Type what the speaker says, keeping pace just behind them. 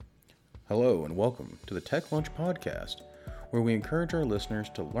Hello and welcome to the Tech Lunch Podcast, where we encourage our listeners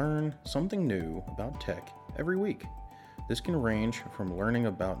to learn something new about tech every week. This can range from learning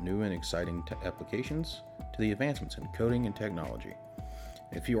about new and exciting applications to the advancements in coding and technology.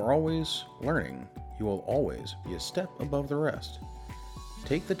 If you are always learning, you will always be a step above the rest.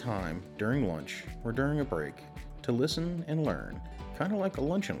 Take the time during lunch or during a break to listen and learn, kind of like a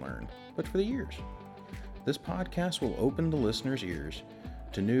lunch and learn, but for the ears. This podcast will open the listeners' ears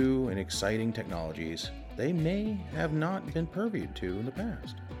to new and exciting technologies they may have not been purviewed to in the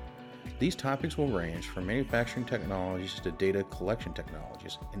past. These topics will range from manufacturing technologies to data collection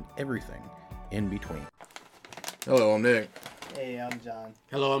technologies and everything in between. Hello, I'm Nick. Hey, I'm John.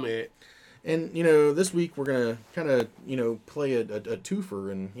 Hello, I'm Ed. And, this week we're going to kind of, play a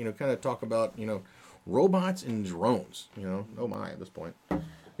twofer and, kind of talk about, robots and drones, oh my, at this point.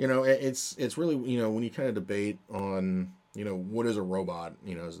 It's really, when you kind of debate on, what is a robot?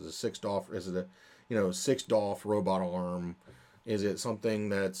 Is it a six DOF robot arm? Is it something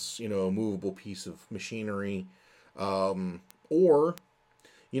that's, a movable piece of machinery? Or,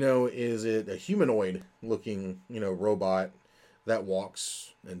 is it a humanoid looking, robot that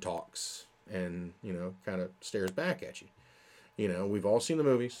walks and talks and, kind of stares back at you? We've all seen the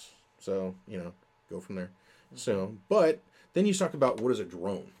movies, so, go from there. So, but then you talk about what is a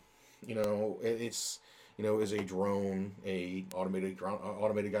drone? Is a drone a automated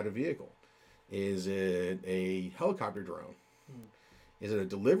guided vehicle? Is it a helicopter drone? Is it a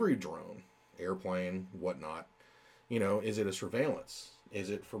delivery drone, airplane, whatnot? Is it a surveillance?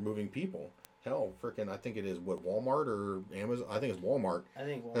 Is it for moving people? Hell, freaking, I think it is Walmart or Amazon. I think it's Walmart.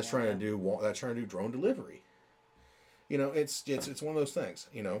 That's trying to do drone delivery. It's one of those things.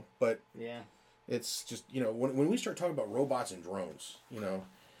 But yeah, it's just when we start talking about robots and drones,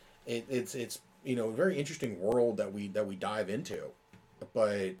 it's a very interesting world that we dive into.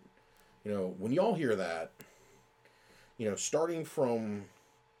 But when y'all hear that, starting from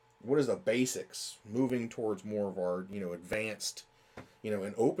what is the basics, moving towards more of our advanced,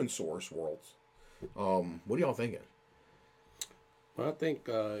 and open source worlds, what are y'all thinking? Well, I think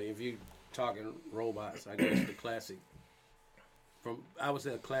if you're talking robots, I guess the classic, I would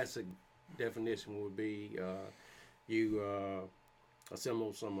say a classic definition would be you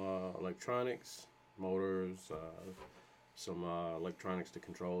assemble some electronics, motors, some electronics to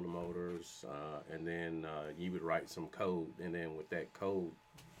control the motors, and then you would write some code, and then with that code,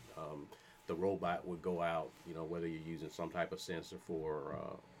 the robot would go out, whether you're using some type of sensor for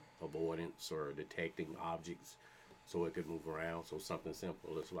avoidance or detecting objects so it could move around. So something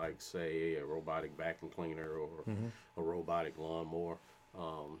simple, it's like, say, a robotic vacuum cleaner or a robotic lawnmower.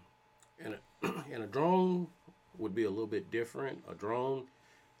 And a drone would be a little bit different. A drone,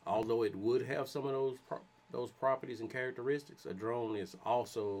 although it would have some of those properties and characteristics, a drone is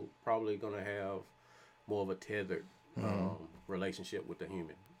also probably going to have more of a tethered relationship with the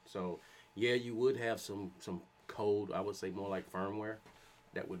human. So, yeah, you would have some code, I would say more like firmware,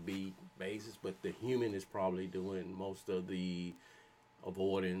 that would be basis, but the human is probably doing most of the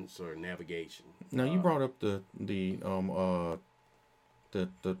avoidance or navigation. Now, you brought up the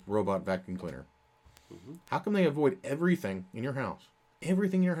robot vacuum cleaner. Mm-hmm. How can they avoid everything in your house?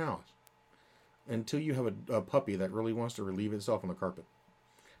 Everything in your house. Until you have a puppy that really wants to relieve itself on the carpet.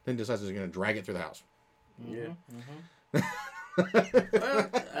 Then decides it's going to drag it through the house. Mm-hmm. Yeah. Well,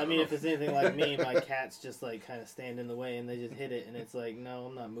 I mean, if it's anything like me, my cats just kind of stand in the way and they just hit it, and it's like, no,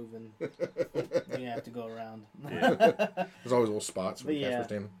 I'm not moving. You have to go around. Yeah. There's always little spots where cats are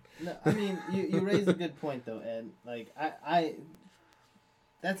standing. No, I mean, you raise a good point though, Ed. I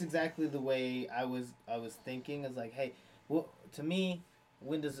that's exactly the way I was thinking. Is like, hey, well, to me,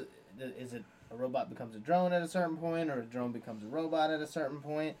 when is it a robot becomes a drone at a certain point, or a drone becomes a robot at a certain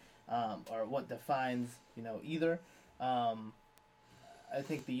point, or what defines either? I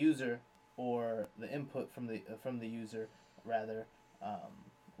think the user, or the input from the user rather,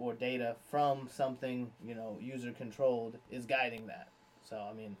 or data from something user controlled is guiding that. So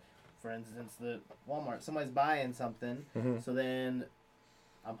I mean, for instance, the Walmart, somebody's buying something, so then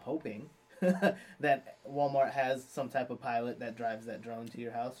I'm hoping that Walmart has some type of pilot that drives that drone to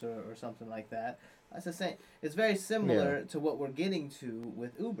your house or something like that. That's the same. It's very similar to what we're getting to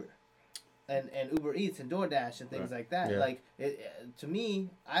with Uber and Uber Eats and DoorDash and things like that. Yeah. To me,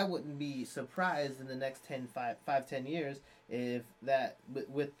 I wouldn't be surprised in the next 10 years if that,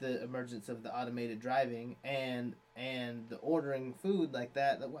 with the emergence of the automated driving and the ordering food like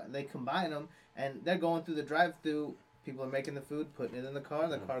that, they combine them and they're going through the drive-through. People are making the food, putting it in the car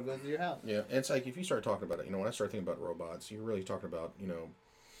goes to your house. Yeah, it's like if you start talking about it, when I start thinking about robots, you're really talking about,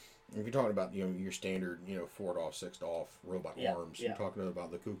 if you're talking about your standard 4 6 robot Yeah, arms, yeah. you're talking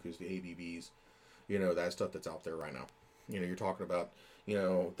about the Kukas, the ABBs, that stuff that's out there right now. You're talking about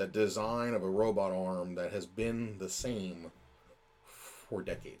the design of a robot arm that has been the same for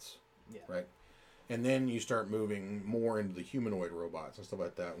decades, Yeah. right? And then you start moving more into the humanoid robots and stuff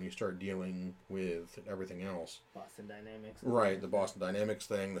like that when you start dealing with everything else. Boston Dynamics. Right, the Boston Dynamics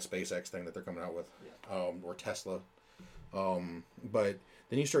thing, the SpaceX thing that they're coming out with, or Tesla. But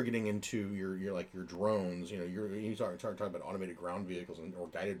then you start getting into your drones. You talk about automated ground vehicles or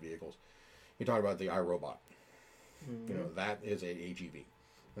guided vehicles. You talk about the iRobot. Mm-hmm. That is a AGV,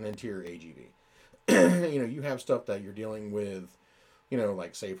 an interior AGV. You have stuff that you're dealing with.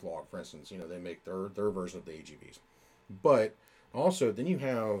 Like SafeLog, for instance. They make their version of the AGVs. But also, then you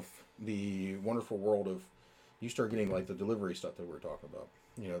have the wonderful world of, you start getting like the delivery stuff that we were talking about.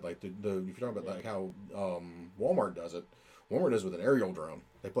 Like the if you're talking about like how Walmart does it with an aerial drone.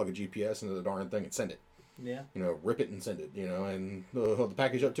 They plug a GPS into the darn thing and send it. Yeah. Rip it and send it. And hook the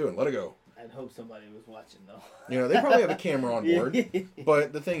package up too and let it go. I'd hope somebody was watching though. They probably have a camera on board,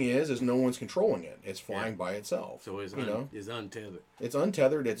 but the thing is no one's controlling it. It's flying by itself. So it's it's untethered. It's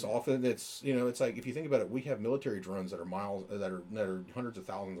untethered. It's often it's like if you think about it, we have military drones that are miles that are hundreds of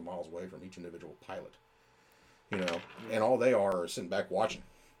thousands of miles away from each individual pilot. And all they are sitting back watching.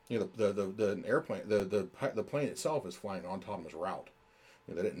 The airplane, the plane itself is flying an autonomous route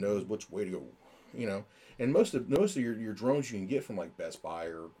that it knows which way to go. And most of your drones you can get from like Best Buy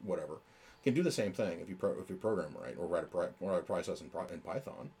or whatever can do the same thing if you program right or write a process in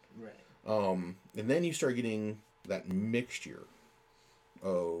Python. Right. And then you start getting that mixture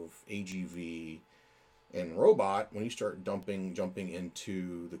of AGV and robot when you start jumping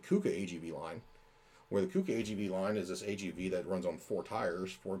into the KUKA AGV line, where the KUKA AGV line is this AGV that runs on 4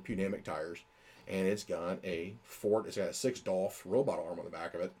 pneumatics tires, and it's got a 6 Dolph robot arm on the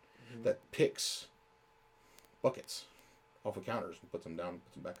back of it that picks buckets off of counters and puts them down,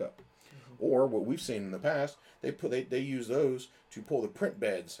 puts them back up. Or what we've seen in the past, they use those to pull the print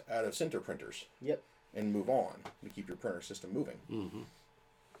beds out of center printers. Yep. And move on to keep your printer system moving. Mm-hmm.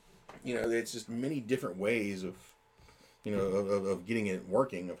 It's just many different ways of, of getting it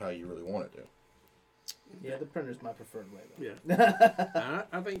working of how you really want it to. Yeah, the printer's my preferred way though. Yeah.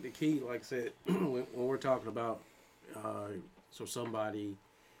 I think the key, like I said, when we're talking about, so somebody,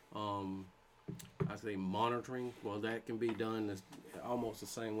 I say monitoring, well, that can be done almost the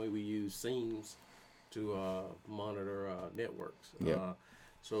same way we use SIEMs to monitor networks. Yeah.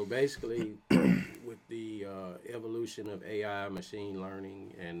 So basically, with the evolution of AI, machine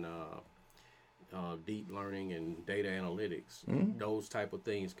learning, and deep learning and data analytics, those type of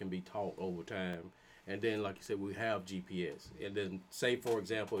things can be taught over time. And then, like you said, we have GPS. And then, say, for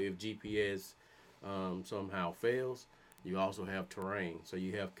example, if GPS somehow fails, you also have terrain. So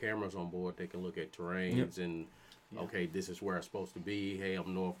you have cameras on board that can look at terrains and, okay, this is where I'm supposed to be. Hey,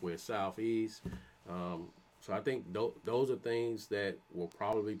 I'm north, west, south, east. So I think those are things that will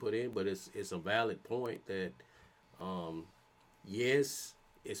probably put in, but it's a valid point that, yes,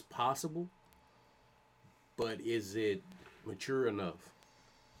 it's possible, but is it mature enough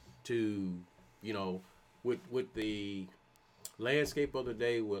to, with the landscape of the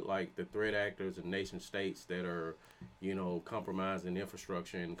day, with like the threat actors and nation states that are, compromising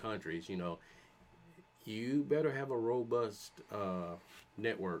infrastructure in countries, you better have a robust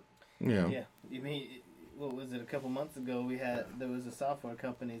network. Yeah. Yeah. You mean, what was it, a couple months ago there was a software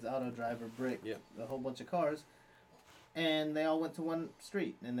company's auto driver bricked a whole bunch of cars, and they all went to one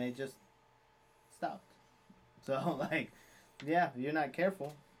street and they just stopped. So like, yeah, if you're not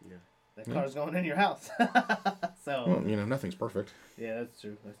careful, that car's going in your house. So well, nothing's perfect. Yeah, that's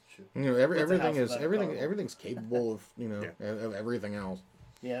true. That's true. Everything's capable of of everything else.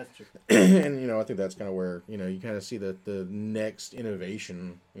 Yeah, that's true. And I think that's kind of where you kind of see the next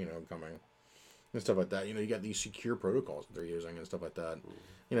innovation coming and stuff like that. You got these secure protocols that they're using and stuff like that.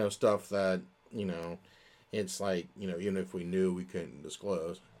 Stuff that it's like even if we knew, we couldn't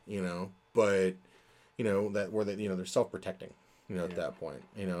disclose. But that where they're self-protecting. At that point,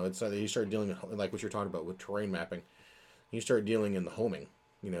 it's like you start dealing with, like what you're talking about with terrain mapping. You start dealing in the homing,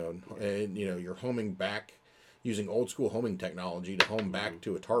 and you're homing back using old school homing technology to home back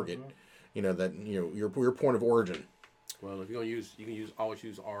to a target, that your point of origin. Well, if you're gonna always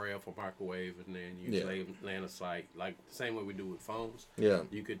use RF or microwave, and then use land of sight, like the same way we do with phones. Yeah,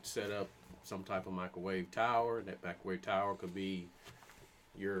 you could set up some type of microwave tower, and that microwave tower could be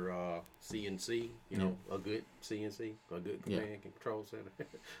your CNC, a good CNC, a good command and control center.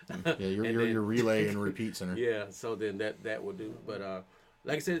 your relay and repeat center. Yeah, so then that would do. But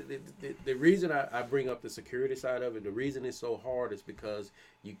like I said, the reason I bring up the security side of it, the reason it's so hard is because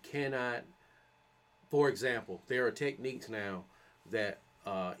you cannot. For example, there are techniques now that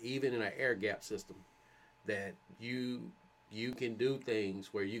even in an air gap system, that you can do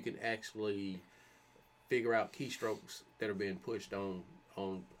things where you can actually figure out keystrokes that are being pushed on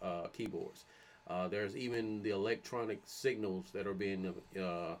keyboards. There's even the electronic signals that are being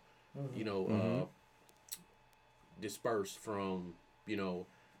dispersed from the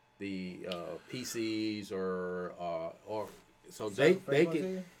PCs or so they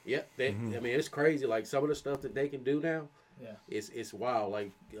can I mean, it's crazy, like some of the stuff that they can do now. Yeah, it's wild.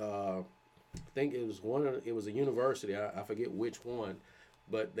 Like I think it was a university, I forget which one,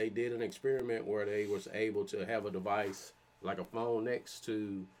 but they did an experiment where they was able to have a device like a phone next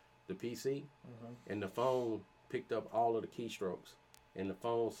to the PC, and the phone picked up all of the keystrokes, and the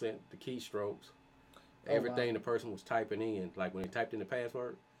phone sent the keystrokes, everything the person was typing in, like when they typed in the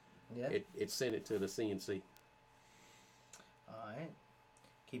password, it sent it to the CNC. All right.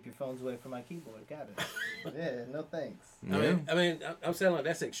 Keep your phones away from my keyboard. Got it. Yeah, no thanks. Yeah. I mean, I'm saying like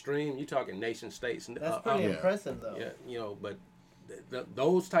that's extreme. You're talking nation states. That's pretty impressive, though. Yeah, but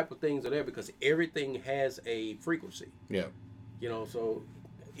those type of things are there because everything has a frequency. Yeah. So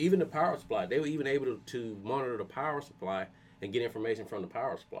even the power supply, they were even able to monitor the power supply and get information from the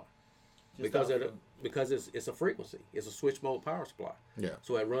power supply because it's a frequency. It's a switch mode power supply. Yeah.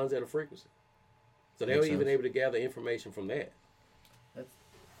 So it runs at a frequency. So they were even able to gather information from that.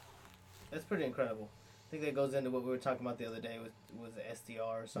 That's pretty incredible. I think that goes into what we were talking about the other day was the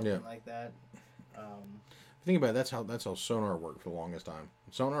SDR or something like that. Think about it, that's how sonar worked for the longest time.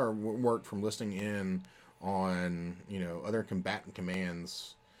 Sonar worked from listening in on other combatant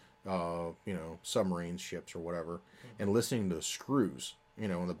commands, submarines, ships, or whatever, and listening to the screws,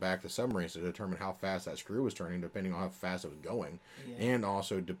 on the back of the submarines to determine how fast that screw was turning, depending on how fast it was going, and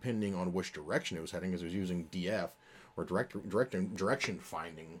also depending on which direction it was heading, because it was using DF or direction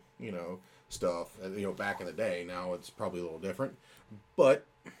finding, stuff, back in the day. Now it's probably a little different, but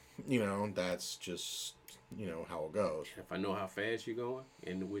that's just how it goes. If I know how fast you're going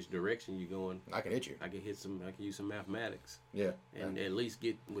and which direction you're going, I can hit you. I can use some mathematics. Yeah, and at least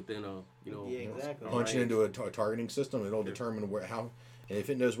get within a exactly. Punching into a targeting system, it'll determine how. And if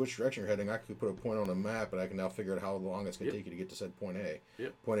it knows which direction you're heading, I could put a point on a map, and I can now figure out how long it's going to take you to get to said point A,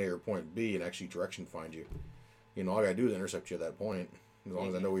 point A or point B, and actually direction find you. All I got to do is intercept you at that point, as long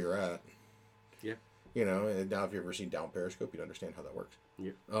as I know where you're at. Yeah. And now if you've ever seen down periscope, you'd understand how that works.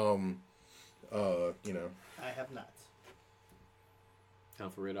 Yeah. I have not. Time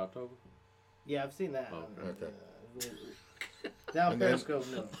for Red October? Yeah, I've seen that. Oh, okay. Down periscope,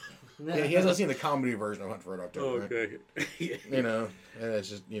 no. Yeah, he hasn't seen the comedy version of Hunt for Red October. Okay. Right? And it's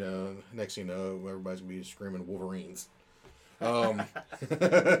just, next thing you know, everybody's going to be screaming Wolverines. But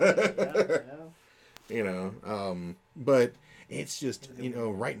it's just,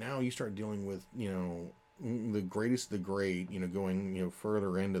 right now you start dealing with, the greatest of the great, going,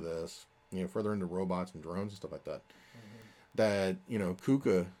 further into this, further into robots and drones and stuff like that. That,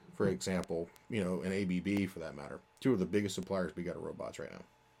 KUKA, for example, and ABB for that matter, two of the biggest suppliers we got of robots right now.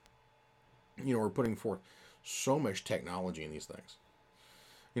 We're putting forth so much technology in these things,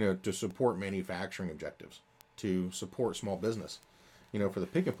 to support manufacturing objectives, to support small business, for the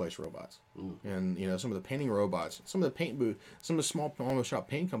pick and place robots. And, some of the painting robots, some of the paint booth, some of the small auto shop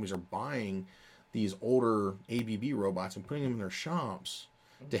paint companies are buying these older ABB robots and putting them in their shops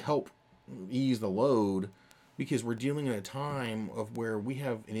to help ease the load, because we're dealing in a time of where we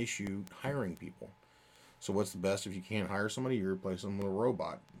have an issue hiring people. So what's the best? If you can't hire somebody, you replace them with a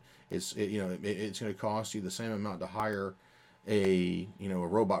robot. It's going to cost you the same amount to hire a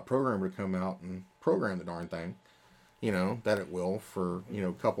robot programmer to come out and program the darn thing, that it will for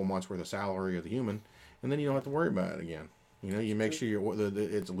a couple months worth of salary of the human, and then you don't have to worry about it again. You make sure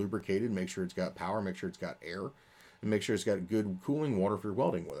it's lubricated, make sure it's got power, make sure it's got air, and make sure it's got good cooling water if you're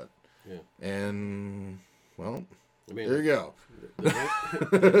welding with it. Yeah. And there you go.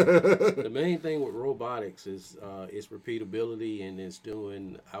 The main thing with robotics is its repeatability, and it's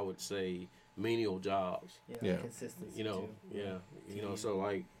doing, I would say, menial jobs. Yeah. Consistency. So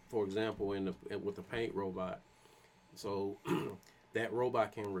like, for example, with the paint robot, so that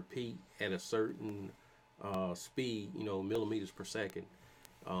robot can repeat at a certain speed, millimeters per second,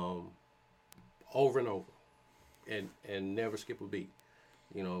 over and over, and never skip a beat.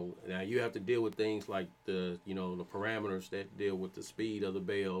 Now you have to deal with things like the parameters that deal with the speed of the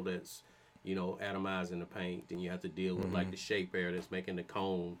bell that's, atomizing the paint. Then you have to deal with like the shape air that's making the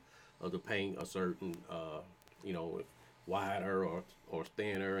cone of the paint a certain, wider or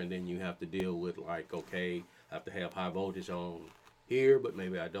thinner. And then you have to deal with like, okay, I have to have high voltage on here, but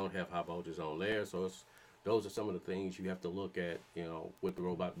maybe I don't have high voltage on there. So those are some of the things you have to look at, with the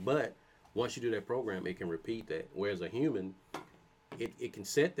robot. But once you do that program, it can repeat that. Whereas a human, it can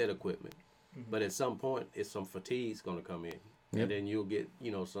set that equipment, but at some point, some fatigue's going to come in, and then you'll get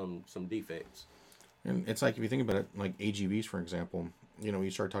some defects. And it's like, if you think about it, like AGVs, for example,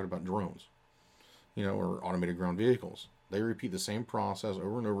 you start talking about drones, or automated ground vehicles. They repeat the same process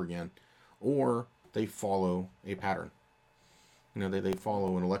over and over again, or they follow a pattern. They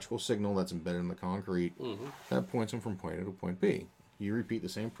follow an electrical signal that's embedded in the concrete that points them from point A to point B. You repeat the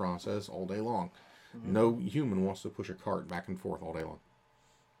same process all day long. No human wants to push a cart back and forth all day long.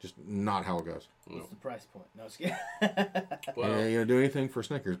 Just not how it goes. What's the price point? No, just kidding. Well, do anything for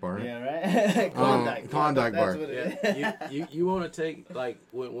Snickers bar. Right? Yeah, right. Klondike bar. That's what it is. You want to take, like,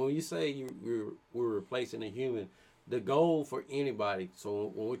 when you say we're replacing a human, the goal for anybody.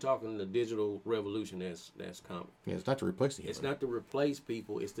 So when we're talking the digital revolution that's coming, it's not to replace the human. It's not to replace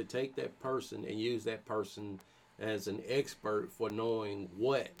people. It's to take that person and use that person as an expert for knowing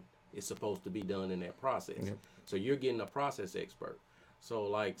what is supposed to be done in that process. Yep. So you're getting a process expert. So,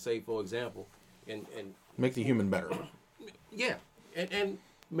 like, say, for example, and make the human better. Yeah, and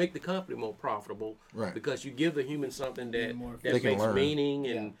make the company more profitable. Right. Because you give the human something that makes meaning,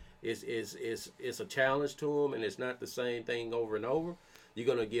 and it's a challenge to them, and it's not the same thing over and over. You're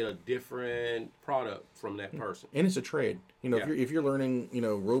gonna get a different product from that person. And it's a trade. If you're learning,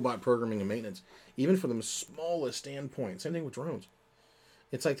 robot programming and maintenance, even from the smallest standpoint, same thing with drones.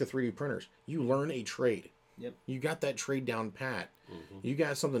 It's like the 3D printers. You learn a trade. Yep. You got that trade down pat. You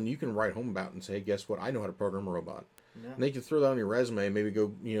got something you can write home about and say, hey, guess what? I know how to program a robot. Yeah. And they can throw that on your resume, maybe go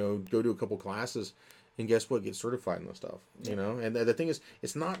do a couple classes, and guess what? Get certified in this stuff. And the thing is,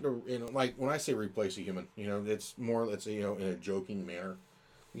 it's not like when I say replace a human, it's more, let's say, in a joking manner,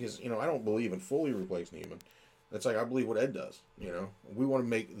 because I don't believe in fully replacing a human. That's like, I believe what Ed does. We want to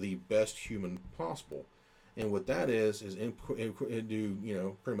make the best human possible. And what that is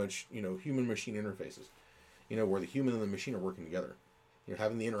do pretty much human machine interfaces, where the human and the machine are working together,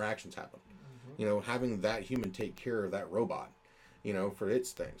 having the interactions happen, having that human take care of that robot, for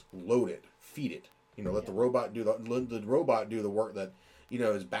its things, load it, feed it, let the robot do the work that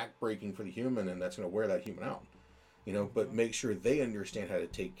is backbreaking for the human, and that's going to wear that human out, but make sure they understand how to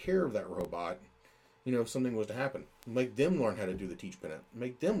take care of that robot. If something was to happen, make them learn how to do the teach pin it,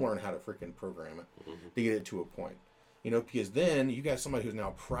 make them learn how to freaking program it to get it to a point, because then you got somebody who's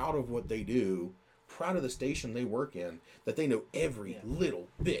now proud of what they do, proud of the station they work in, that they know every little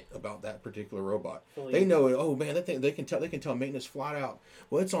bit about that particular robot. They know it. Oh man, that thing, they can tell maintenance flat out.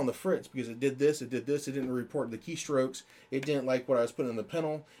 Well, it's on the fritz because it did this, it didn't report the keystrokes, it didn't like what I was putting in the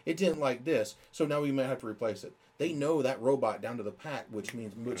panel, it didn't like this, so now we might have to replace it. They know that robot down to the pat,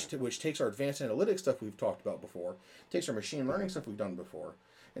 which takes our advanced analytics stuff we've talked about before, takes our machine learning stuff we've done before,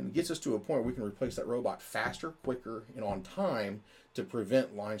 and gets us to a point where we can replace that robot faster, quicker, and on time to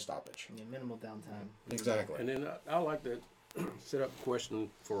prevent line stoppage. Yeah, minimal downtime. Exactly. And then I like to set up a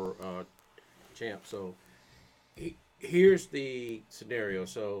question for Champ. So here's the scenario.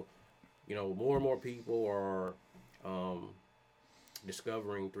 So, more and more people are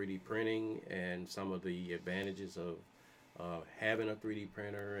discovering 3D printing and some of the advantages of having a 3D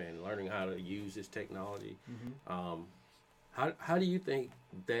printer and learning how to use this technology. How do you think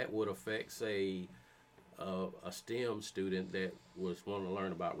that would affect, say, a STEM student that was wanting to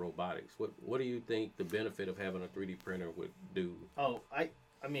learn about robotics? What do you think the benefit of having a 3D printer would do? Oh, I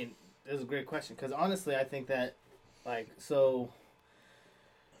mean, that's a great question, because honestly, I think that, so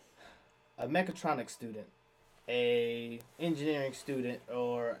a mechatronics student, a engineering student,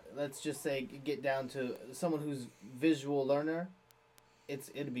 or let's just say get down to someone who's visual learner,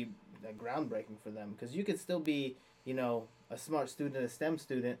 it'd be groundbreaking for them, because you could still be a smart student, a STEM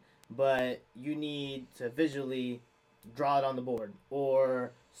student, but you need to visually draw it on the board,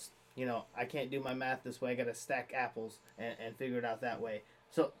 or I can't do my math this way, I gotta stack apples and figure it out that way.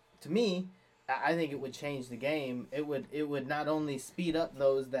 So to me, I think it would change the game. It would not only speed up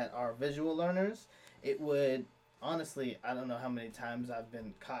those that are visual learners, it would, honestly, I don't know how many times I've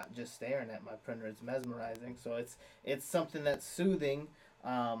been caught just staring at my printer. It's mesmerizing. So it's something that's soothing,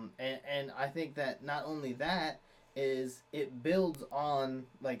 and I think that not only that is it builds on,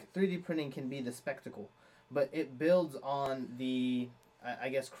 3D printing can be the spectacle, but it builds on the, I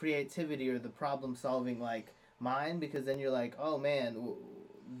guess, creativity or the problem solving mind, because then you're like, oh man,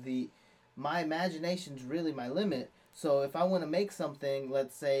 my imagination's really my limit. So if I want to make something,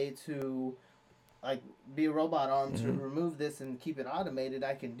 let's say to be a robot arm to remove this and keep it automated,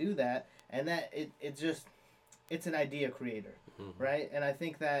 I can do that, and that it's an idea creator. Right? And I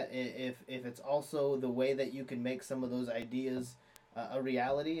think that if it's also the way that you can make some of those ideas a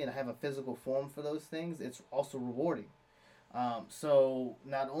reality and have a physical form for those things, it's also rewarding. So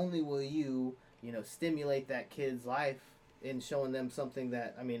not only will you, stimulate that kid's life in showing them something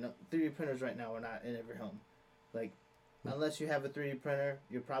that, 3D printers right now are not in every home. Like, unless you have a 3D printer,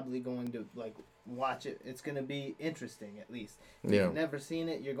 you're probably going to, like, watch it. It's going to be interesting, at least. If you've never seen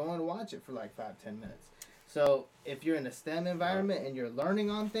it, you're going to watch it for, like, 5-10 minutes. So if you're in a STEM environment and you're learning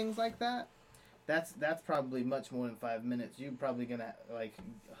on things like that, that's probably much more than 5 minutes. You're probably going to, like,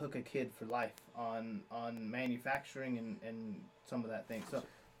 hook a kid for life on manufacturing and some of that thing. So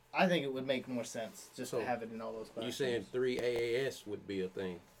I think it would make more sense just to have it in all those platforms. You saying 3AAS would be a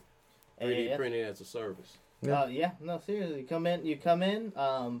thing? 3D printing as a service. Yeah. No, seriously. You come in.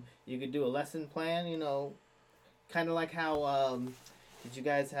 You could do a lesson plan. Kind of like how did you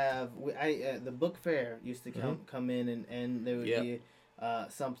guys have? The book fair used to come in and there would be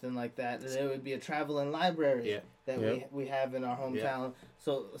something like that. There would be a traveling library that we have in our hometown. Yeah.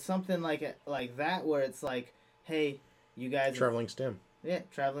 So something like that where it's like, hey, you guys traveling STEM. Yeah,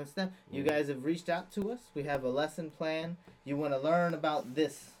 traveling STEM. You guys have reached out to us. We have a lesson plan. You want to learn about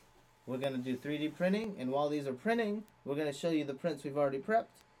this. We're going to do 3D printing, and while these are printing, we're going to show you the prints we've already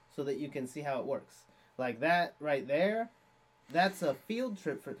prepped so that you can see how it works. Like that right there, that's a field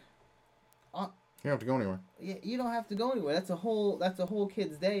trip for... you don't have to go anywhere. Yeah, you don't have to go anywhere. That's a whole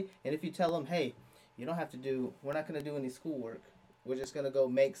kid's day, and if you tell them, hey, we're not going to do any schoolwork. We're just going to go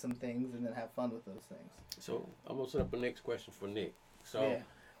make some things and then have fun with those things. So I'm going to set up the next question for Nick. So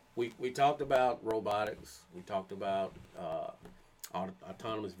we talked about robotics. We talked about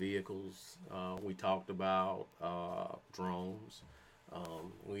autonomous vehicles. We talked about drones.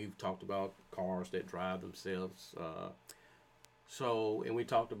 We've talked about cars that drive themselves. And we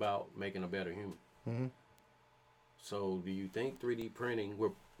talked about making a better human. Mm-hmm. So do you think 3D printing,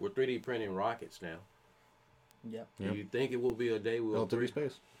 we're 3D printing rockets now. Yep. Do you think it will be a day we'll... Military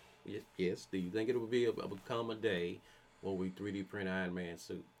space. Yes. Do you think it will become a day where we 3D print Iron Man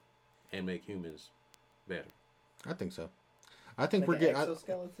suit and make humans better? I think so. I think we're getting. I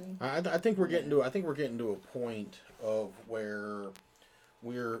think we're getting to. I think we're getting to a point of where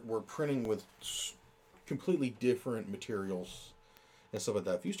we're printing with completely different materials and stuff like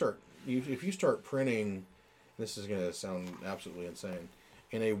that. If you start printing, this is going to sound absolutely insane.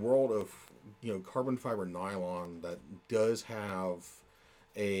 In a world of carbon fiber nylon that does have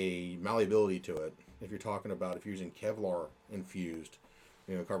a malleability to it. If you're talking about if you're using Kevlar infused,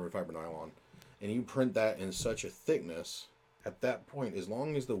 carbon fiber nylon, and you print that in such a thickness, at that point, as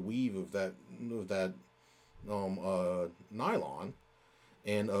long as the weave of that nylon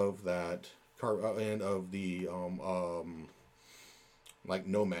and of that and of the like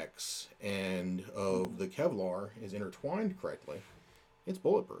Nomex and of the Kevlar is intertwined correctly, it's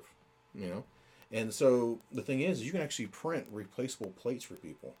bulletproof. And so the thing is you can actually print replaceable plates for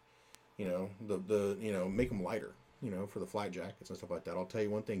people. Make them lighter. For the flak jackets and stuff like that. I'll tell you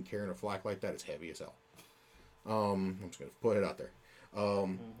one thing: carrying a flak like that is heavy as hell. I'm just gonna put it out there.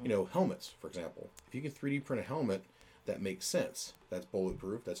 Helmets, for example. If you can 3D print a helmet that makes sense, that's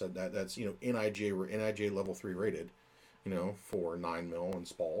bulletproof. That's NIJ level 3 rated. For 9mm and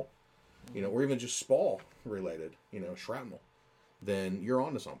SPAL. Or even just SPAL related. Shrapnel. Then you're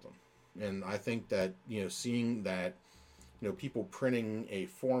onto something. And I think that seeing that people printing a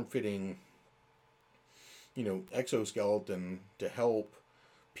form-fitting exoskeleton to help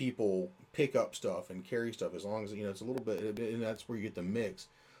people pick up stuff and carry stuff, as long as it's a little bit, and that's where you get the mix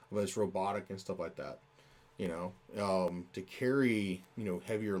of it's robotic and stuff like that. To carry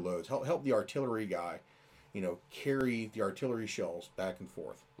heavier loads, help the artillery guy, carry the artillery shells back and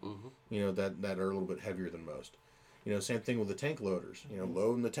forth. Mm-hmm. That are a little bit heavier than most. Same thing with the tank loaders.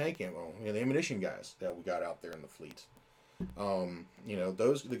 Loading the tank ammo. The ammunition guys that we got out there in the fleets.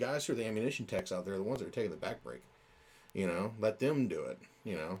 The guys who are the ammunition techs out there are the ones that are taking the back break. Let them do it.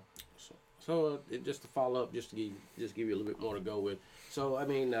 So just to follow up, just to give you a little bit more to go with. So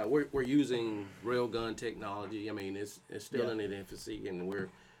we're using railgun technology. It's still in its infancy, and we're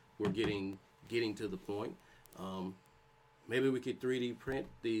getting to the point. Maybe we could 3D print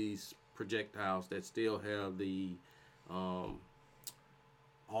these projectiles that still have the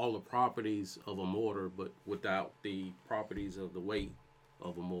all the properties of a mortar, but without the properties of the weight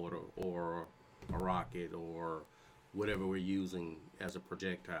of a mortar or a rocket or whatever we're using as a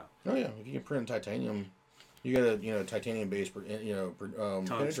projectile. Oh yeah, if you can print titanium, you got a titanium based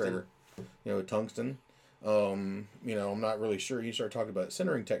penetrator, tungsten. I'm not really sure. You start talking about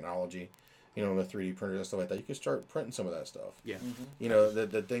sintering technology, the 3D printers and stuff like that. You can start printing some of that stuff. Yeah. Mm-hmm.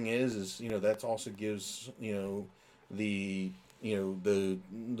 The thing is that also gives the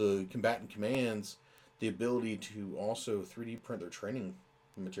combatant commands the ability to also 3D print their training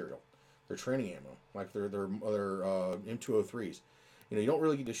material, their training ammo, like their M203s. You know, you don't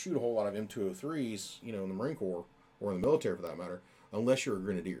really get to shoot a whole lot of M203s, you know, in the Marine Corps or in the military for that matter, unless you're a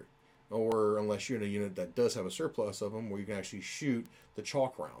grenadier, or unless you're in a unit that does have a surplus of them, where you can actually shoot the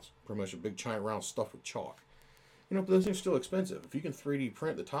chalk rounds, pretty much a big giant round stuffed with chalk. You know, but those things are still expensive. If you can 3D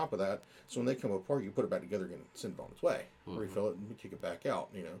print the top of that, so when they come apart, you put it back together again and send it on its way, refill it and kick it back out.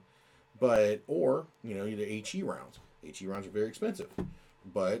 You know, but or you know, the HE rounds. HE rounds are very expensive.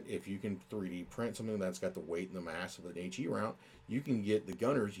 But if you can 3D print something that's got the weight and the mass of an HE round, you can get the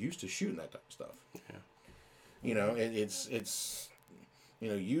gunners used to shooting that type of stuff. Yeah. You know, it's you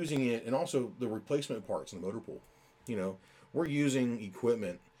know, using it, and also the replacement parts in the motor pool. You know, we're using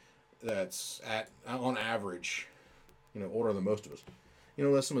equipment that's on average, you know, older than most of us. You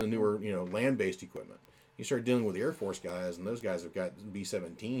know, that's some of the newer, you know, land-based equipment. You start dealing with the Air Force guys, and those guys have got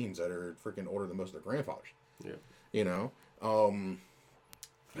B-17s that are freaking older than most of their grandfathers. Yeah. You know,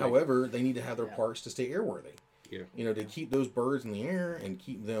 however, they need to have their parts to stay airworthy. Yeah. You know, to keep those birds in the air and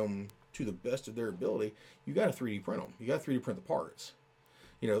keep them to the best of their ability, you got to 3D print them. You got to 3D print the parts.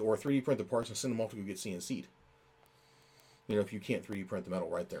 You know, or 3D print the parts and send them off to go get CNC'd. You know, if you can't 3D print the metal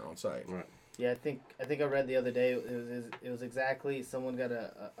right there on site. Right. Yeah, I think I read the other day it was exactly someone got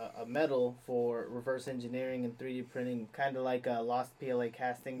a medal for reverse engineering and 3D printing, kind of like a Lost PLA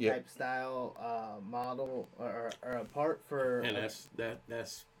casting type style model or a part for. And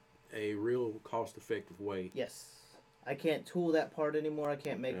that's a real cost effective way. Yes, I can't tool that part anymore. I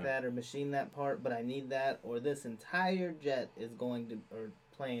can't make that or machine that part, but I need that, or this entire jet is going to, or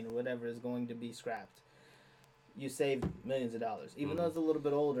plane or whatever is going to be scrapped. You save millions of dollars, even though it's a little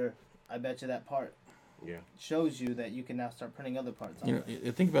bit older. I bet you that part shows you that you can now start printing other parts. You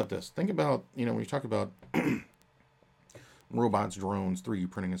know, think about this. Think about, you know, when you talk about robots, drones,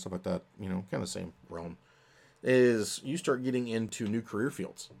 3D printing and stuff like that, you know, kind of the same realm, is you start getting into new career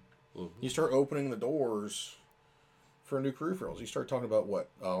fields. Mm-hmm. You start opening the doors for new career fields. You start talking about what,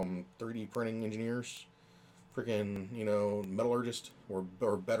 3D printing engineers, freaking, you know, metallurgists, or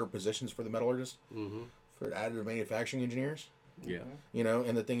better positions for the metallurgist, for additive manufacturing engineers. Yeah. You know,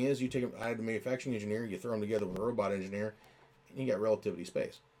 and the thing is, you take an additive manufacturing engineer, you throw them together with a robot engineer, and you got relativity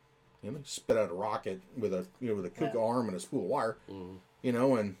space. You know, spit out a rocket with a KUKA arm and a spool of wire. Mm-hmm. You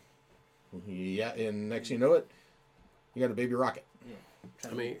know, and next thing you know it, you got a baby rocket.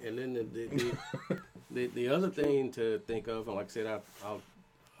 Yeah. I mean, and then the other thing to think of, and like I said,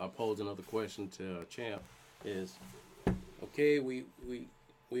 I'll pose another question to Champ, is okay. We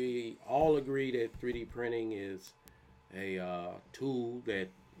all agree that 3D printing is a tool that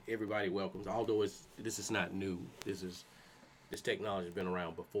everybody welcomes, although this is not new. This technology has been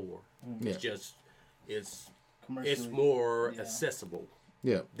around before. It's more accessible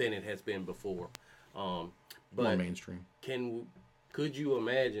than it has been before. But more mainstream. Could you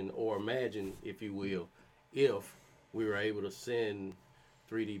imagine, if you will, if we were able to send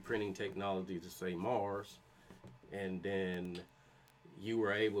 3D printing technology to, say, Mars, and then you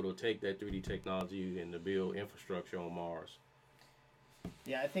were able to take that 3D technology and to build infrastructure on Mars?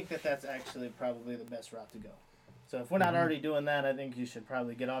 Yeah, I think that's actually probably the best route to go. So if we're not already doing that, I think you should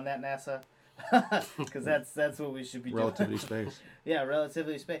probably get on that, NASA, because that's what we should be doing. Relativity space. Yeah,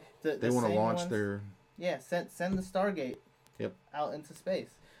 relativity space. They want to launch their. Yeah, send the Stargate. Yep. Out into space.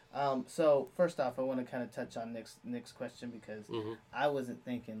 So first off, I want to kind of touch on Nick's question, because I wasn't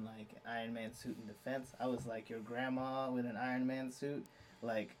thinking like an Iron Man suit in defense. I was like, your grandma with an Iron Man suit,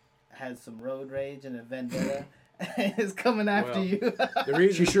 like, has some road rage and a vendetta, and is coming after you. The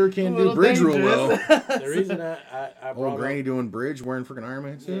reason she sure can't do bridge real well. The reason I brought old Granny doing bridge wearing freaking Iron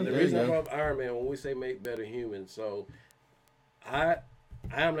Man suit. The reason I brought up Iron Man, when we say make better humans, so I'm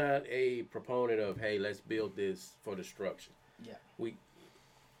not a proponent of, hey, let's build this for destruction. Yeah.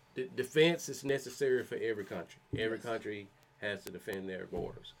 The defense is necessary for every country. Every country has to defend their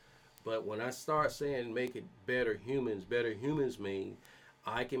borders. But when I start saying make it better humans mean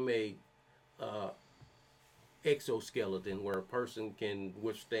I can make exoskeleton where a person can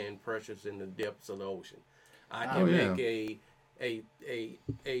withstand pressures in the depths of the ocean. I can make a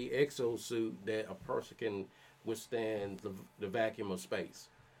exosuit that a person can withstand the vacuum of space.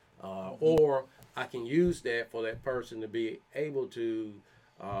 Or I can use that for that person to be able to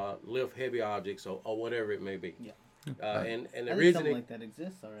lift heavy objects or whatever it may be. Yeah. And the reason like that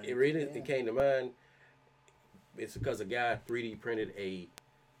exists already. It came to mind, it's because a guy 3D printed a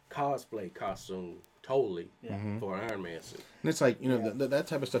cosplay costume totally for an Iron Man suit. And it's like, you know, that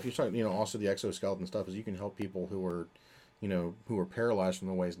type of stuff you're talking, you know, also the exoskeleton stuff, is you can help people who are who are paralyzed from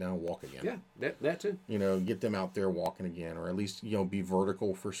the waist down walk again. Yeah, that too. Get them out there walking again, or at least be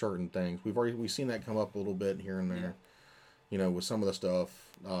vertical for certain things. We've seen that come up a little bit here and there. With some of the stuff.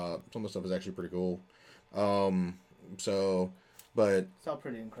 Some of the stuff is actually pretty cool. But it's all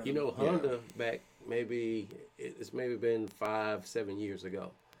pretty incredible. Honda back it's been 5-7 years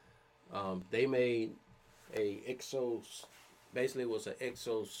ago. They made basically it was an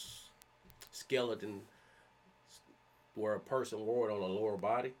exoskeleton where a person wore it on a lower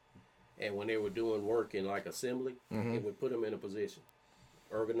body, and when they were doing work in like assembly, it would put them in a position,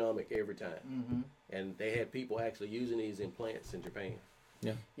 ergonomic every time. And they had people actually using these implants in Japan.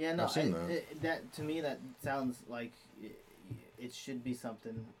 Yeah, no, I've seen that to me that sounds like it should be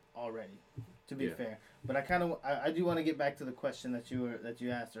something already. To be fair, but I do want to get back to the question that you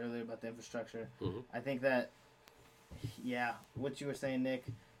asked earlier about the infrastructure. I think that what you were saying, Nick,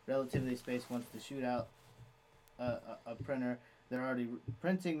 Relativity Space wants to shoot out a printer. They're already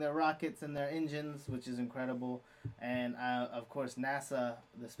printing their rockets and their engines, which is incredible. And of course, NASA,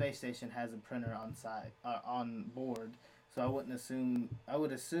 the space station, has a printer on board. So I would assume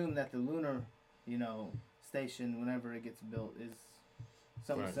that the lunar, station, whenever it gets built, is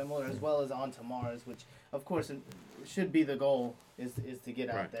something similar, as well as onto Mars, which of course it should be the goal is to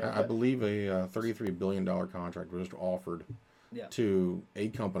get out there. I believe a $33 billion contract was offered to a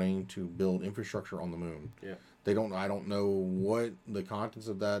company to build infrastructure on the moon. Yeah. I don't know what the contents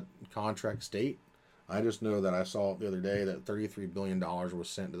of that contract state. I just know that I saw the other day that $33 billion was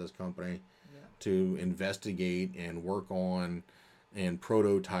sent to this company to investigate and work on and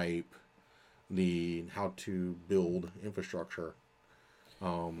prototype how to build infrastructure.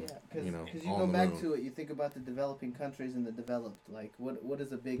 Because you go back to it, you think about the developing countries and the developed. Like, what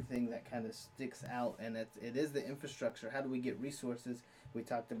is a big thing that kind of sticks out? And it is the infrastructure. How do we get resources? We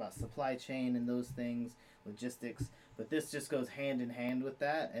talked about supply chain and those things, logistics. But this just goes hand in hand with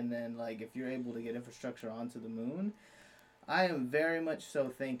that. And then, like, if you're able to get infrastructure onto the moon, I am very much so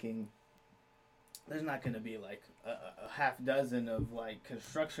thinking there's not going to be like a half dozen of like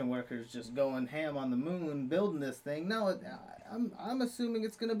construction workers just going ham on the moon building this thing. No, I'm assuming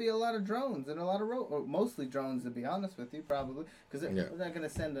it's going to be a lot of drones and a lot of or mostly drones, to be honest with you, probably, because they're not going to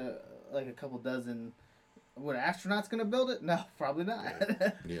send a couple dozen. What, astronauts going to build it? No, probably not.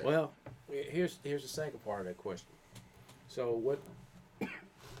 Well, here's the second part of that question. So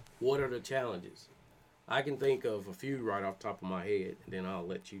what are the challenges? I can think of a few right off the top of my head, and then I'll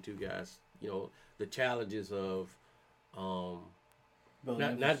let you two guys, the challenges of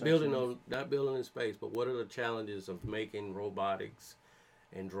not building in space, but what are the challenges of making robotics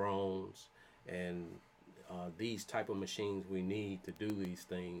and drones and these type of machines we need to do these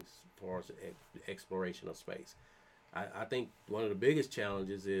things for as exploration of space. I think one of the biggest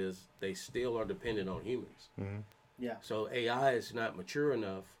challenges is they still are dependent on humans. Mm-hmm. Yeah. So AI is not mature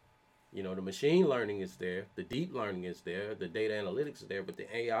enough. The machine learning is there, the deep learning is there, the data analytics is there, but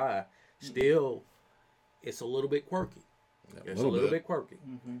the AI still, it's a little bit quirky. It's a little bit quirky.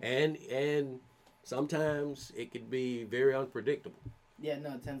 Mm-hmm. And sometimes it could be very unpredictable. Yeah,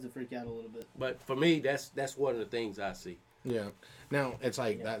 no, it tends to freak out a little bit. But for me, that's one of the things I see. Yeah. Now, it's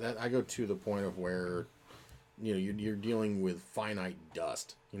like that I go to the point of where, you're dealing with finite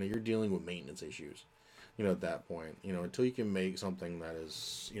dust. You're dealing with maintenance issues. At that point, until you can make something that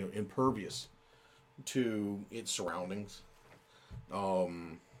is, impervious to its surroundings.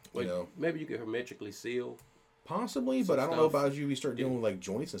 Maybe you could hermetically seal. Possibly, but I don't know about you start dealing with like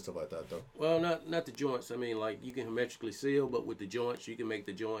joints and stuff like that, though. Well, not the joints. I mean, like you can hermetically seal, but with the joints, you can make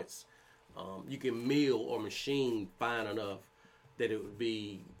the joints. You can mill or machine fine enough that it would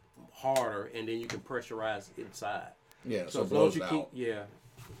be harder, and then you can pressurize inside. Yeah, so as long as you keep,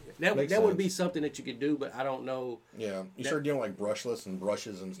 that would be something that you could do, but I don't know. Yeah, you start dealing with like brushless and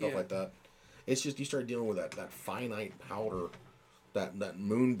brushes and stuff like that. It's just you start dealing with that finite powder. That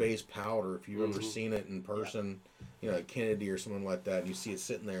moon-based powder, if you've ever seen it in person, at Kennedy or something like that, and you see it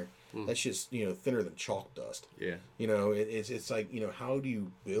sitting there, that's just, thinner than chalk dust. Yeah. It's like, how do you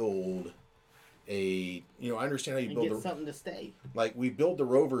build I understand how you build something to stay. Like, we build the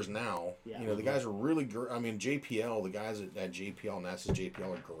rovers now. Yeah. The guys are really great. I mean, JPL, the guys at JPL, NASA's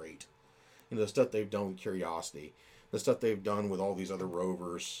JPL are great. The stuff they've done with Curiosity. The stuff they've done with all these other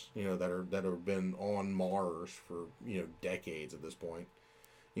rovers, that have been on Mars for, decades at this point,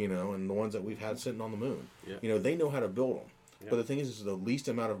 and the ones that we've had sitting on the moon. Yeah. They know how to build them. Yeah. But the thing is the least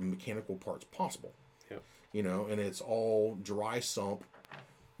amount of mechanical parts possible. Yeah. And it's all dry sump,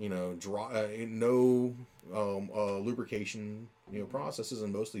 no lubrication, processes,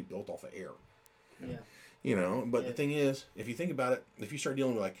 and mostly built off of air. Yeah. But the thing is, if you think about it, if you start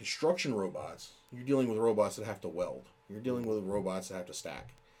dealing with like construction robots, you're dealing with robots that have to weld. You're dealing with robots that have to stack.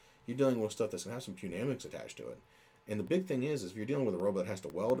 You're dealing with stuff that's going to have some pneumatics attached to it. And the big thing is if you're dealing with a robot that has to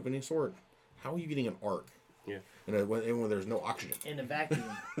weld of any sort, how are you getting an arc? Yeah. And when there's no oxygen. In a vacuum.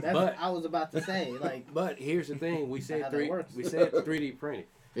 That's But- what I was about to say. Like, But here's the thing: we How said that 3D printing.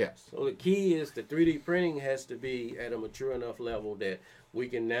 Yes. So the key is the 3D printing has to be at a mature enough level that we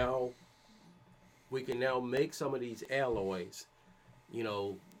can now make some of these alloys,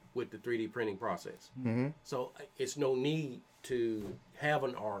 with the 3D printing process. Mm-hmm. So it's no need to have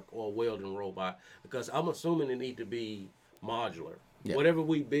an arc or a welding robot because I'm assuming it need to be modular. Yeah. Whatever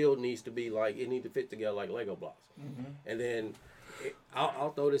we build needs to be like it need to fit together like Lego blocks. And then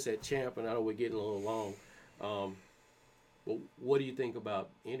I'll throw this at Champ, and I know we're getting a little long. Well, what do you think about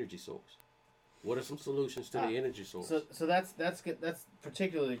energy source? What are some solutions to the energy source? so that's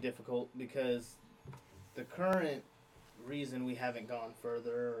particularly difficult because the current reason we haven't gone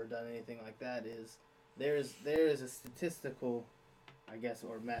further or done anything like that is there is a statistical, I guess,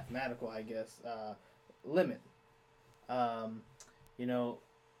 or mathematical, I guess, limit.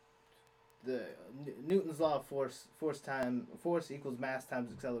 The Newton's law of force equals mass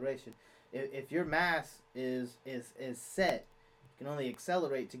times acceleration. If your mass is set, you can only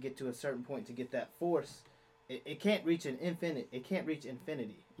accelerate to get to a certain point to get that force. It can't reach infinity.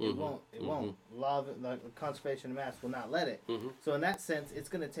 It won't. Law of conservation of mass will not let it. So in that sense, it's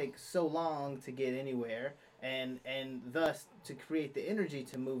going to take so long to get anywhere, and thus to create the energy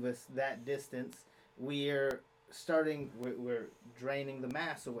to move us that distance, we're draining the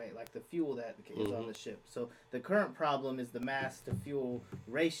mass away, like the fuel that is on the ship. So the current problem is the mass to fuel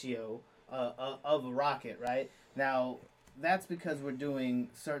ratio of a rocket. Right now, that's because we're doing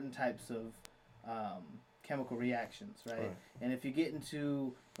certain types of chemical reactions, right? And if you get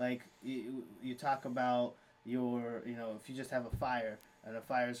into like you talk about if you just have a fire and a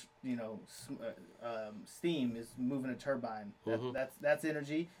fire's steam is moving a turbine, that's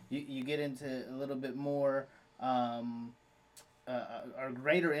energy. You get into a little bit more or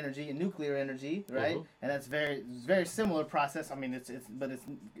greater energy and nuclear energy, right? And that's very similar process. I mean, it's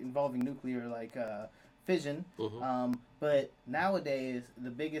involving nuclear fission. But nowadays,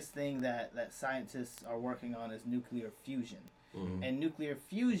 the biggest thing that scientists are working on is nuclear fusion. And nuclear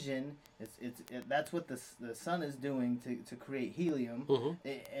fusion that's what the sun is doing to create helium,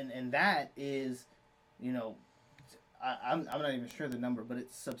 and that is, I'm not even sure the number, but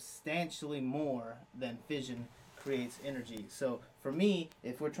it's substantially more than fission creates energy. So for me,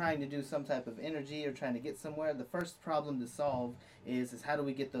 if we're trying to do some type of energy or trying to get somewhere, the first problem to solve is how do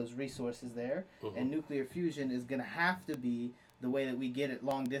we get those resources there? And nuclear fusion is going to have to be the way that we get it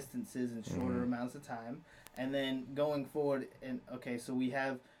long distances in shorter amounts of time. And then going forward, so we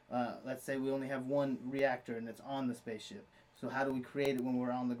have, let's say we only have one reactor and it's on the spaceship. So how do we create it when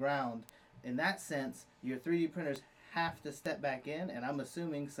we're on the ground? In that sense, your 3D printers have to step back in, and I'm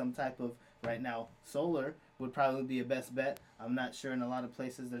assuming some type of, right now, solar would probably be a best bet. I'm not sure in a lot of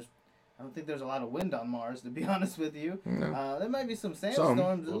places I don't think there's a lot of wind on Mars, to be honest with you. No. There might be some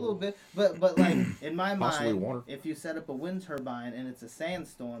sandstorms, a little bit, but like in my Possibly mind, water. if you set up a wind turbine and it's a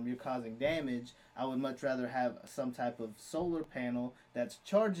sandstorm, you're causing damage. I would much rather have some type of solar panel that's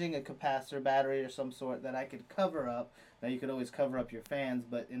charging a capacitor battery or some sort that I could cover up. Now you could always cover up your fans,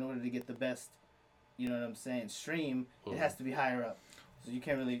 but in order to get the best, you know what I'm saying, stream, it has to be higher up. So you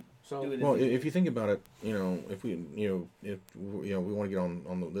can't really do it. Well, if you think about it, if we we want to get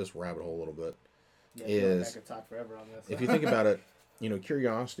on this rabbit hole a little bit, I could talk forever on this. if you think about it,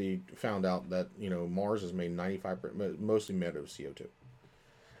 Curiosity found out that Mars is made 95% mostly made of CO2,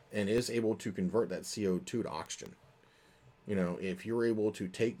 and is able to convert that CO2 to oxygen. If you're able to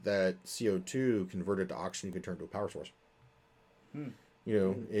take that CO2, convert it to oxygen, you can turn it to a power source. Well,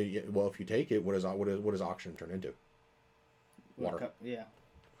 if you take it, what does oxygen turn into? Water. Yeah.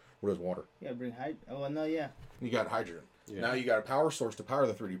 What is water? Yeah, bring hydrogen. Oh, no, yeah. You got hydrogen. Yeah. Now you got a power source to power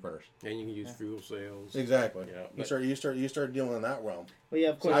the 3D printers. And you can use fuel cells. Exactly. Yeah, You start dealing in that realm. Well, yeah,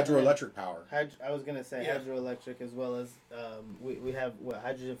 of course. Hydroelectric power. I was gonna say hydroelectric as well as we have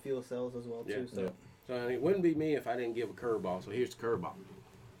hydrogen fuel cells as well too. So. Yeah. So it wouldn't be me if I didn't give a curveball. So here's the curveball.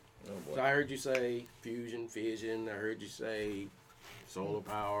 Oh, boy. So I heard you say fusion, fission. I heard you say solar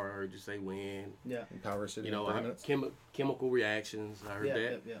power. I heard you say wind. Yeah. Power city. in 30 minutes. Chemical reactions. I heard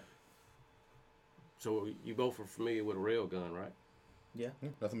that. Yeah. So you both are familiar with a rail gun, right? Yeah.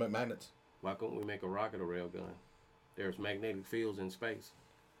 Nothing but magnets. Why couldn't we make a rocket a rail gun? There's magnetic fields in space.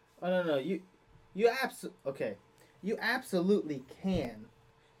 Oh no, you absolutely can.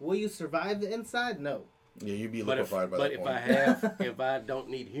 Will you survive the inside? No. Yeah, you'd be But liquefied by that point. if I don't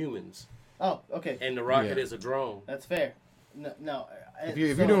need humans, Oh, okay. and the rocket is a drone, That's fair. No. If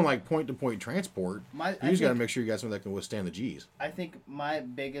you're doing like point to point transport, I you just got to think- make sure you got something that can withstand the G's. I think my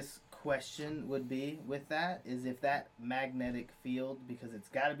biggest question would be with that is if that magnetic field, because it's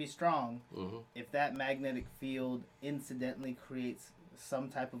got to be strong, Mm-hmm. if that magnetic field incidentally creates some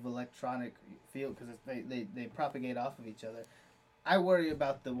type of electronic field, because they propagate off of each other. I worry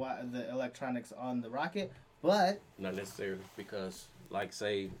about the electronics on the rocket, but Not necessarily, because like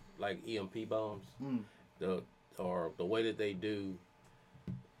EMP bombs, the way that they do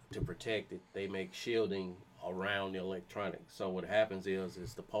to protect it, they make shielding around the electronics. So what happens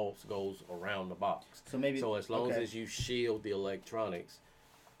is the pulse goes around the box. so maybe So as long okay. as you shield the electronics,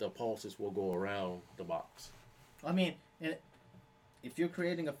 the pulses will go around the box. I mean, if you're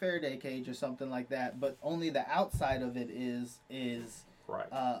creating a Faraday cage or something like that, but only the outside of it is Right.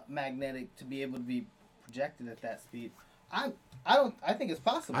 magnetic to be able to be projected at that speed. I think it's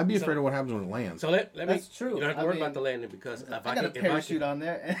possible. I'd be afraid of what happens when it lands. So let me. That's true. You don't have to I worry mean, about the landing, because if I got a parachute on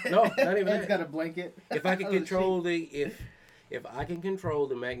there. No, not even It's that. got a blanket. if I can on the control if I can control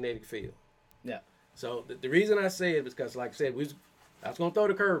the magnetic field. Yeah. So the reason I say it is because, like I said, I was gonna throw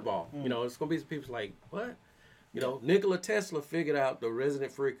the curveball. Mm. You know, it's gonna be some people like, what? You know, Nikola Tesla figured out the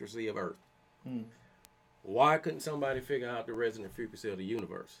resonant frequency of Earth. Mm. Why couldn't somebody figure out the resonant frequency of the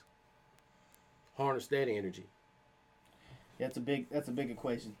universe? Harness that energy. Yeah, that's a big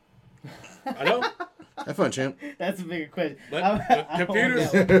equation. I know, Have fun, champ. That's a big equation. but I won't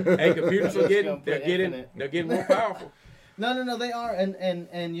computers, go. hey, computers I'm are just gonna put infinite. they're getting more powerful. No, they are,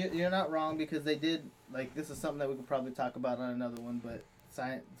 and you're not wrong, because they did, like, this is something that we could probably talk about on another one, but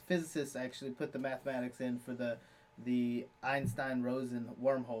physicists actually put the mathematics in for the Einstein-Rosen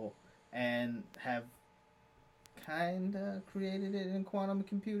wormhole and have kind of created it in quantum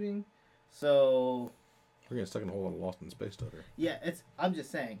computing. So We're getting stuck in a whole lot of lost in space stuff here. yeah, I'm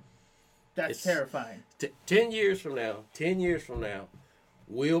just saying, that's It's- terrifying. 10 years from now,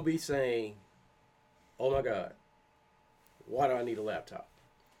 we'll be saying, oh my God, why do I need a laptop?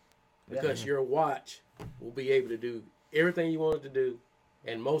 Because your watch will be able to do everything you want it to do,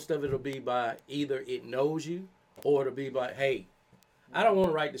 and most of it will be by either it knows you, or it'll be by, hey, I don't want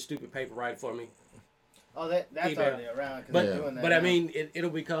to write the stupid paper, write it for me. Oh, that's Email. already around, because But, they're doing that but I now. mean, it'll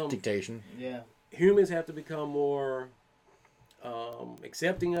become, Dictation. Yeah. humans have to become more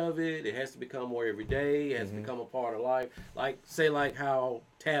accepting of it. It has to become more everyday. It has to become a part of life. Like how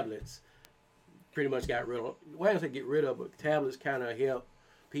tablets pretty much got rid of. Well, I don't say get rid of, but tablets kind of help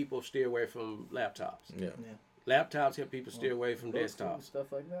people steer away from laptops. Yeah. Laptops help people steer away from desktops.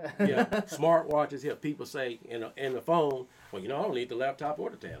 Stuff like that. Yeah, smartwatches help people say in the phone. Well, you know, I don't need the laptop or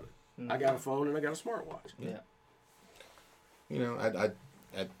the tablet. I got a phone and I got a smartwatch. Yeah. You know, I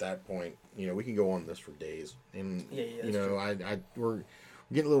at that point, you know, we can go on this for days, and Yeah, you that's know, true. we're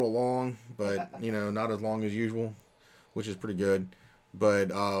getting a little long, but you know, not as long as usual, which is pretty good. But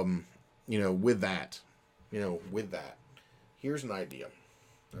you know, with that, here's an idea.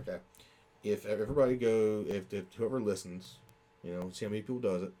 Okay, if everybody if whoever listens, you know, see how many people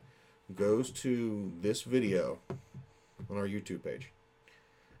does it, goes to this video on our YouTube page,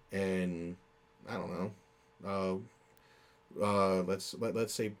 and I don't know,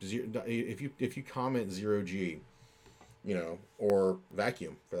 let's say if you comment 0G, you know, or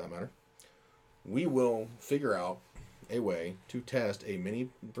vacuum for that matter, we will figure out a way to test a mini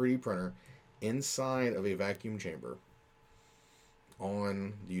 3D printer inside of a vacuum chamber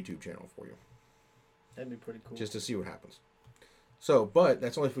on the YouTube channel for you, That'd be pretty cool. just to see what happens. So, but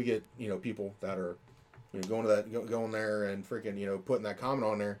that's only if we get, you know, people that are, you know, going there and freaking, you know, putting that comment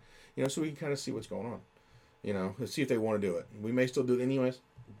on there, you know, so we can kind of see what's going on. You know, let's see if they want to do it. We may still do it anyways,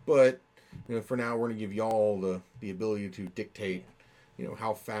 but you know, for now, we're gonna give y'all the ability to dictate, you know,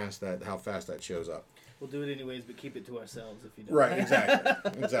 how fast that shows up. We'll do it anyways, but keep it to ourselves if you don't. Right,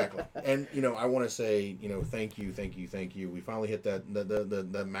 exactly. And you know, I want to say, you know, thank you. We finally hit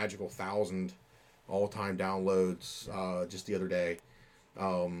the magical 1,000 all-time downloads just the other day.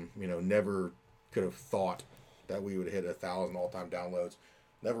 You know, never could have thought that we would hit 1,000 all-time downloads.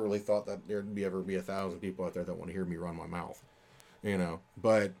 Never really thought that there'd ever be 1,000 people out there that want to hear me run my mouth. You know,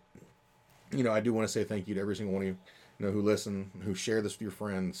 but you know, I do want to say thank you to every single one of you, you know, who listen, who share this with your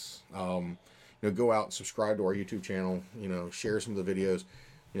friends. You know, go out, subscribe to our YouTube channel. You know, share some of the videos.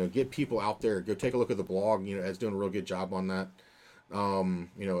 You know, get people out there. Go take a look at the blog. You know, it's doing a real good job on that. You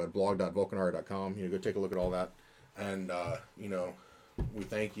know, at blog.vulcanara.com. You know, go take a look at all that. And you know, we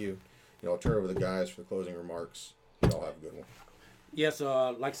thank you. You know, I'll turn it over to the guys for the closing remarks. You all have a good one. Yes,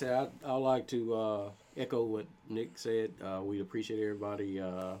 like I said, I'd like to echo what Nick said. We appreciate everybody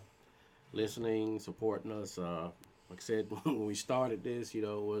listening, supporting us. Like I said, when we started this, you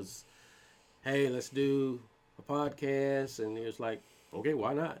know, it was, hey, let's do a podcast, and it's like, okay,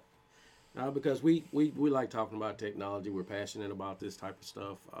 why not? Because we like talking about technology. We're passionate about this type of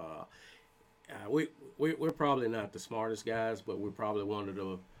stuff. We're probably not the smartest guys, but we're probably one of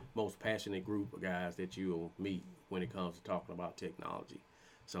the most passionate group of guys that you'll meet when it comes to talking about technology.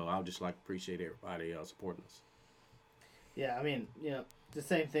 So I'll just like to appreciate everybody supporting us. Yeah, I mean, the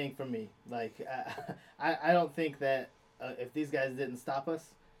same thing for me. Like, I don't think that if these guys didn't stop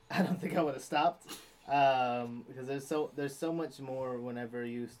us, I don't think I would have stopped. Because there's so much more whenever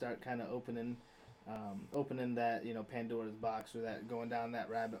you start kind of opening that Pandora's box, or that going down that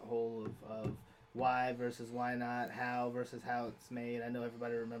rabbit hole of why versus why not, how versus how it's made. I know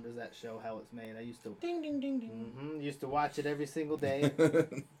everybody remembers that show, How It's Made. I used to Ding ding ding ding. used to watch it every single day,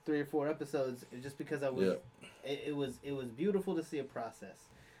 3 or 4 episodes, just because I was. Yeah. It was beautiful to see a process.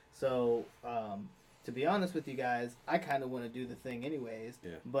 So to be honest with you guys, I kind of want to do the thing anyways.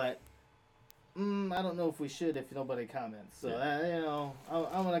 Yeah. But I don't know if we should if nobody comments. So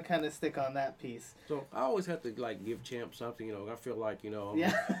I'm gonna kind of stick on that piece. So I always have to like give Champ something. I feel like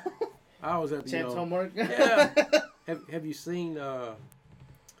Yeah. I always have to. Champ's homework. Yeah. Have you seen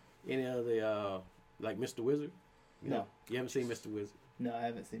any of the like Mr. Wizard? No. You haven't seen Mr. Wizard? No, I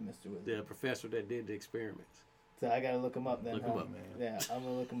haven't seen Mr. Wizard. The professor that did the experiments. So I gotta look him up then. Look him up, man. Yeah, I'm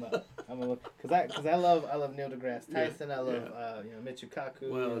gonna look him up. I'm gonna look because I love Neil deGrasse Tyson. Yeah, I love Michio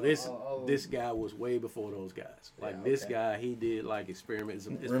Kaku. Well, this guy was way before those guys. Like this guy, he did like experiments.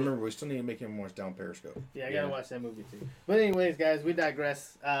 Remember, we still need to make him watch down Periscope. Yeah, I gotta watch that movie too. But anyways, guys, we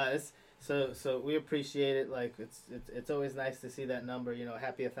digress. So we appreciate it. Like it's always nice to see that number.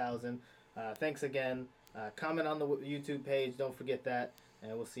 Happy 1,000. Thanks again. Comment on the YouTube page. Don't forget that.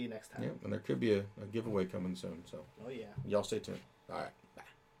 And we'll see you next time. Yeah, and there could be a giveaway coming soon. So. Oh yeah. Y'all stay tuned. All right. Bye.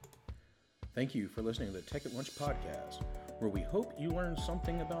 Thank you for listening to the Tech at Lunch podcast, where we hope you learned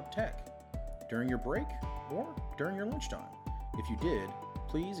something about tech during your break or during your lunchtime. If you did,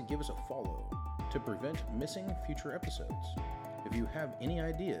 please give us a follow to prevent missing future episodes. If you have any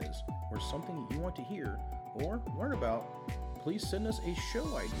ideas or something you want to hear or learn about, please send us a show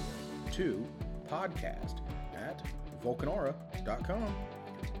idea to podcast@vulcanara.com.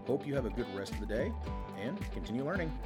 Hope you have a good rest of the day and continue learning.